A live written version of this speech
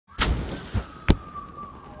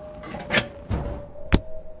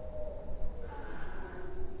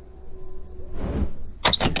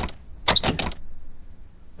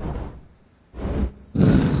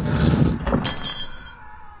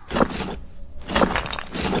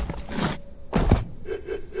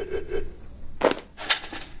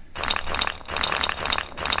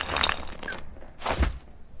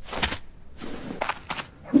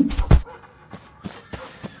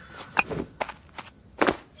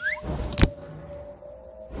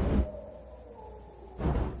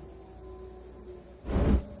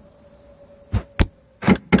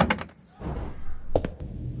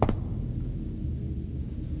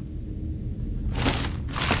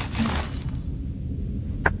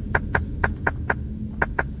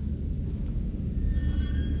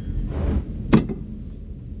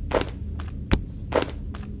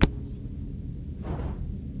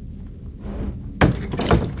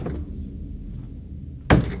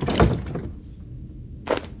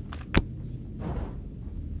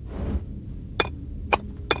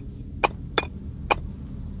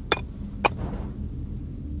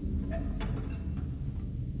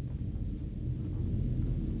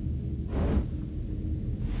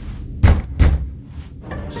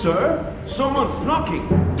Sir, someone's knocking.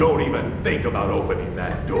 Don't even think about opening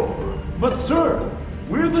that door. But sir,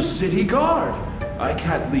 we're the city guard. I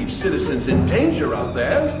can't leave citizens in danger out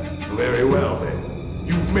there. Very well then.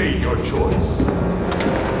 You've made your choice.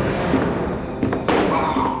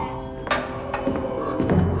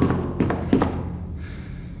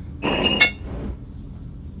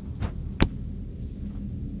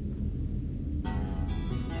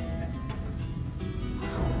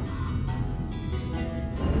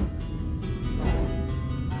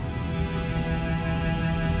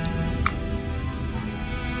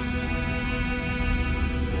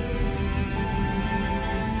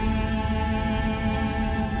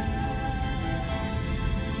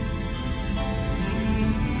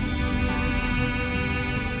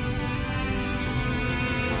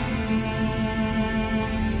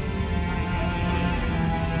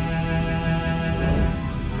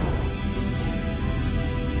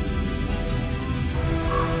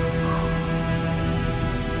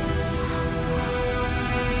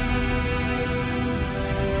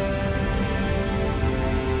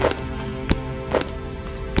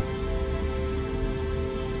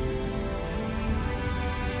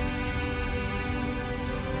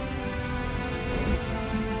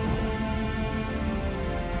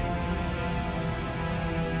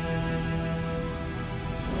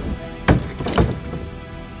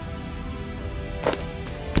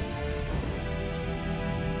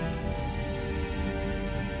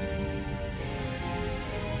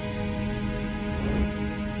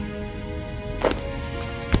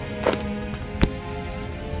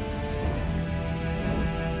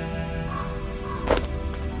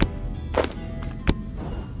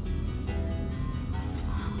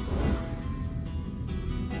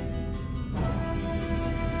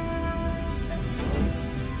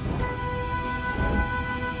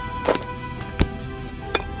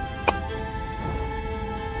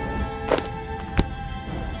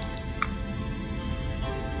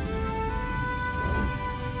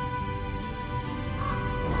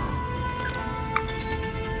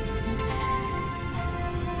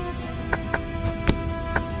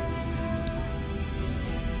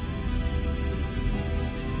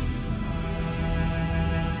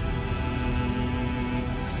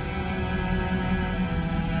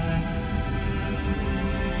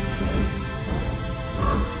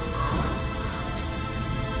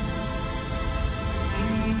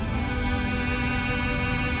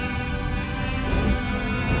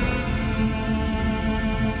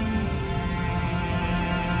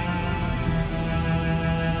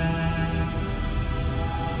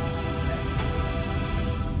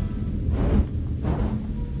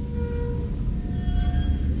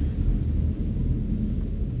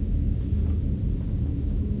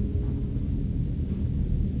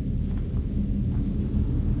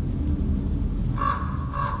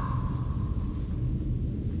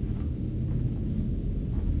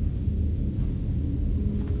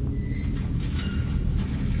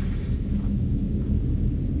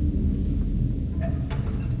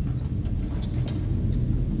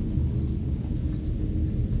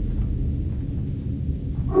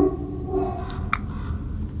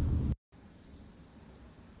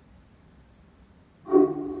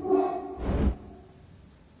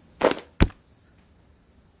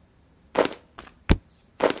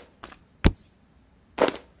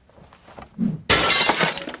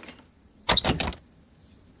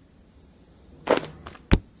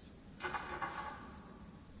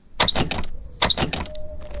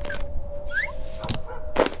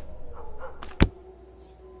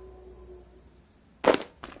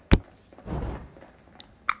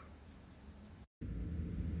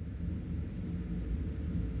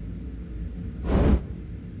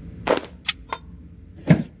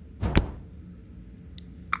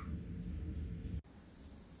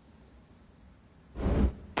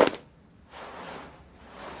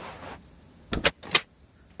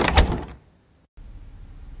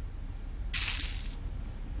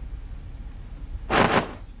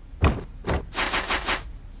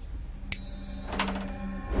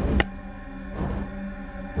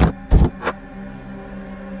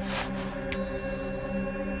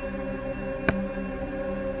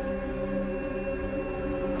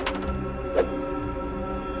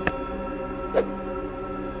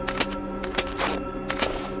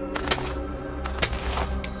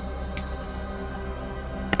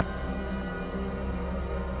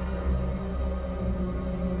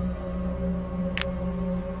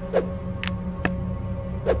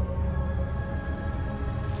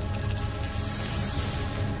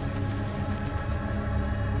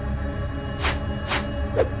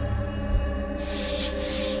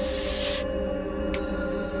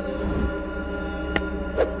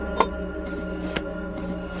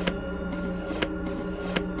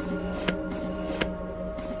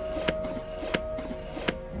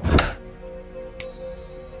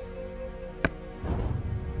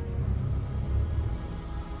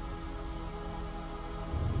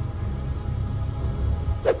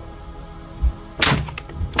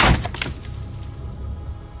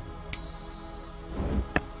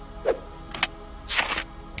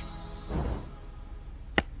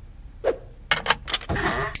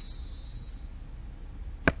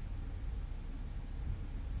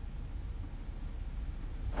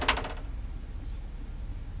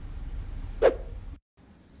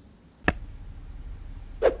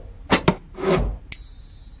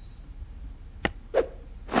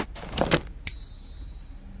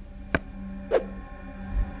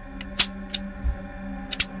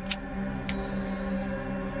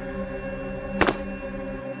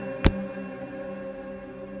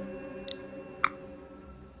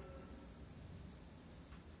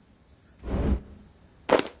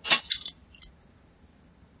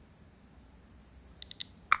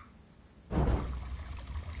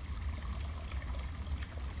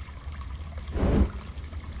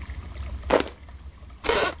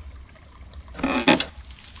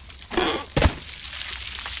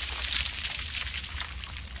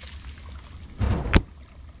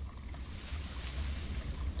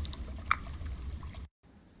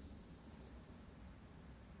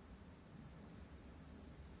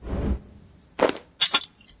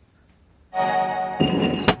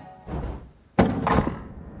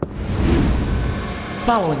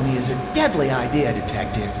 Following me is a deadly idea,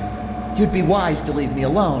 Detective. You'd be wise to leave me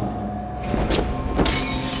alone.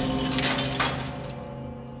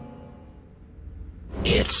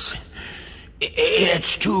 It's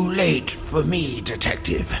too late for me,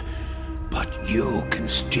 Detective. But you can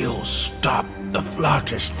still stop the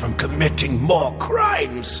flautist from committing more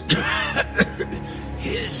crimes.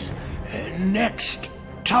 His next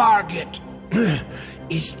target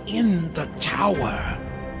is in the tower.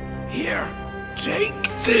 Here, take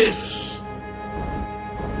this.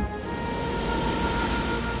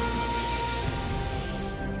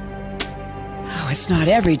 Oh, it's not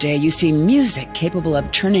every day you see music capable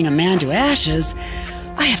of turning a man to ashes.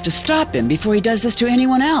 I have to stop him before he does this to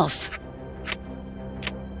anyone else.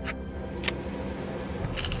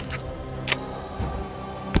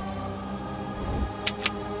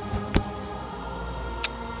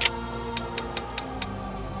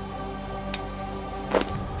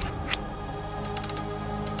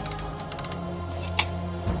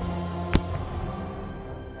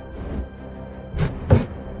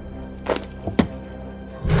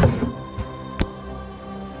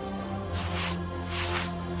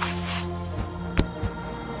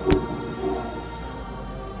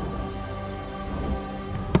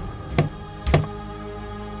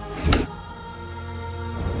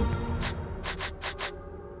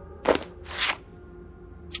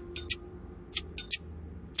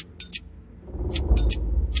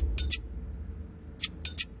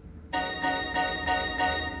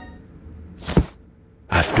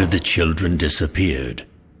 After the children disappeared,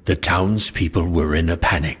 the townspeople were in a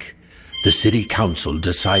panic. The city council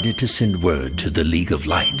decided to send word to the League of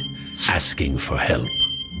Light, asking for help.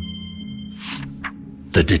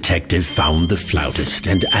 The detective found the flautist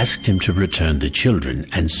and asked him to return the children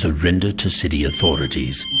and surrender to city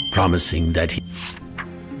authorities, promising that he...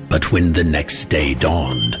 But when the next day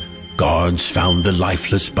dawned, guards found the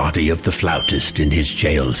lifeless body of the flautist in his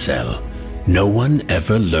jail cell. No one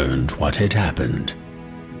ever learned what had happened.